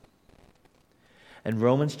And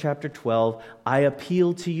Romans chapter 12, I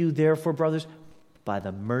appeal to you, therefore, brothers, by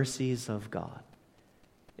the mercies of God,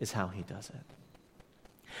 is how he does it.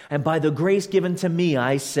 And by the grace given to me,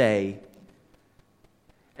 I say,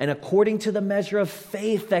 and according to the measure of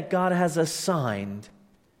faith that God has assigned,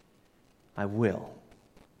 I will.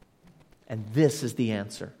 And this is the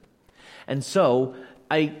answer. And so,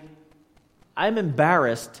 I'm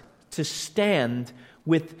embarrassed to stand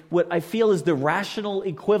with what I feel is the rational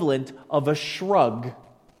equivalent of a shrug.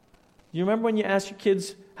 You remember when you ask your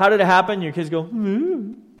kids, how did it happen? Your kids go,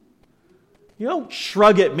 You don't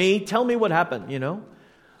shrug at me. Tell me what happened,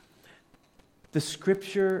 The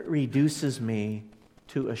Scripture reduces me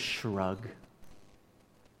to a shrug.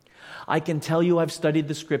 I can tell you I've studied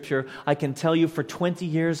the Scripture. I can tell you for 20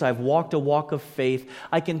 years I've walked a walk of faith.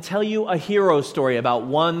 I can tell you a hero story about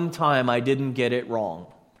one time I didn't get it wrong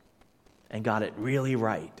and got it really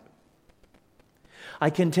right. I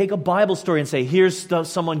can take a Bible story and say, here's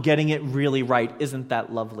someone getting it really right. Isn't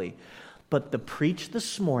that lovely? But the preach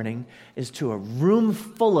this morning is to a room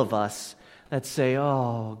full of us that say,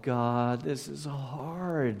 oh, God, this is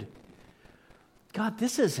hard. God,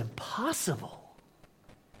 this is impossible.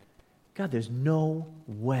 God, there's no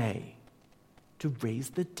way to raise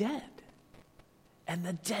the dead. And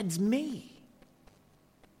the dead's me.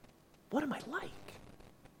 What am I like?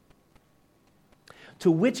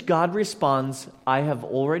 To which God responds, I have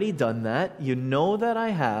already done that. You know that I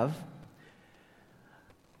have.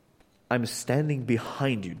 I'm standing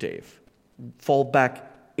behind you, Dave. Fall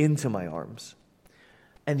back into my arms.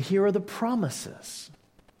 And here are the promises.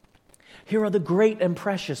 Here are the great and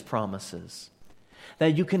precious promises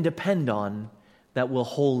that you can depend on that will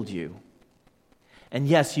hold you. And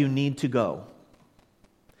yes, you need to go.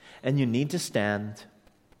 And you need to stand.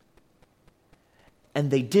 And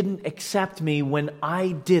they didn't accept me when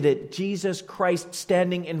I did it. Jesus Christ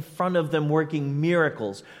standing in front of them working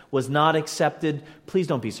miracles was not accepted. Please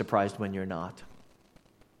don't be surprised when you're not.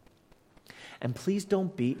 And please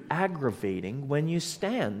don't be aggravating when you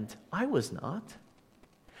stand. I was not.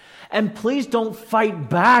 And please don't fight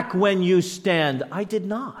back when you stand. I did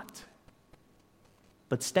not.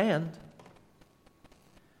 But stand.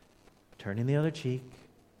 Turning the other cheek.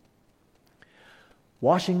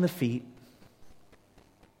 Washing the feet.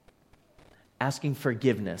 Asking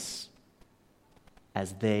forgiveness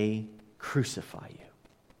as they crucify you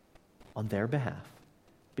on their behalf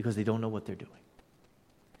because they don't know what they're doing.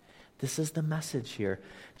 This is the message here.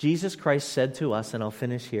 Jesus Christ said to us, and I'll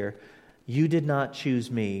finish here, you did not choose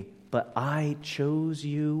me, but I chose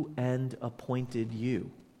you and appointed you,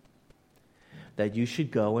 that you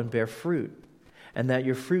should go and bear fruit, and that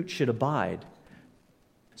your fruit should abide,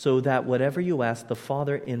 so that whatever you ask the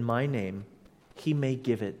Father in my name, he may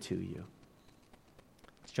give it to you.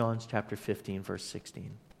 It's John chapter 15, verse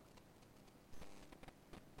 16.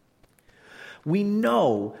 We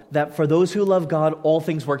know that for those who love God, all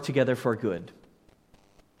things work together for good.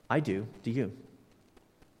 I do. Do you?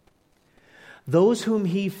 Those whom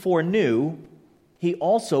he foreknew, he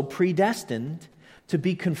also predestined to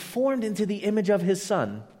be conformed into the image of his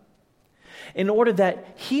Son, in order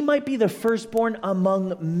that he might be the firstborn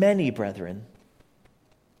among many brethren.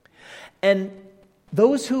 And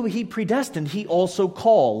those whom he predestined, he also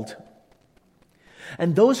called.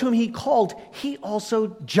 And those whom he called, he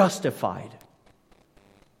also justified.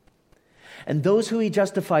 And those who he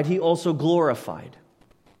justified, he also glorified.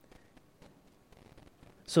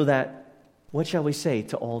 So that, what shall we say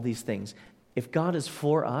to all these things? If God is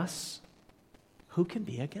for us, who can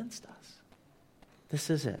be against us? This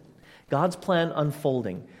is it. God's plan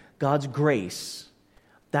unfolding. God's grace.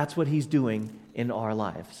 That's what he's doing in our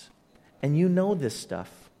lives. And you know this stuff.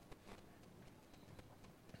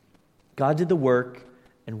 God did the work,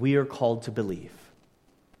 and we are called to believe.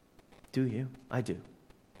 Do you? I do.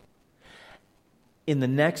 In the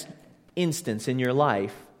next instance in your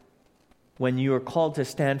life, when you are called to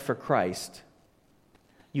stand for Christ,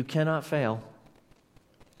 you cannot fail,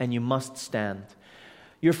 and you must stand.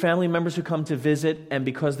 Your family members who come to visit, and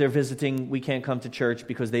because they're visiting, we can't come to church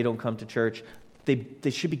because they don't come to church,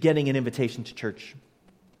 they should be getting an invitation to church.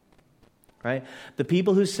 Right? The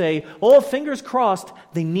people who say, oh, fingers crossed,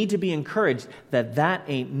 they need to be encouraged that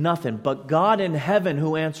ain't nothing. But God in heaven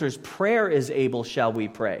who answers prayer is able, shall we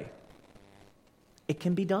pray? It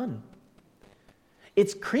can be done.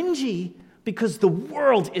 It's cringy because the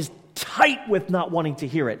world is tight with not wanting to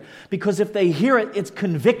hear it. Because if they hear it, it's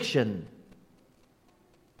conviction.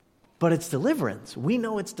 But it's deliverance. We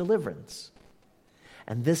know it's deliverance.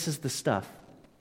 And this is the stuff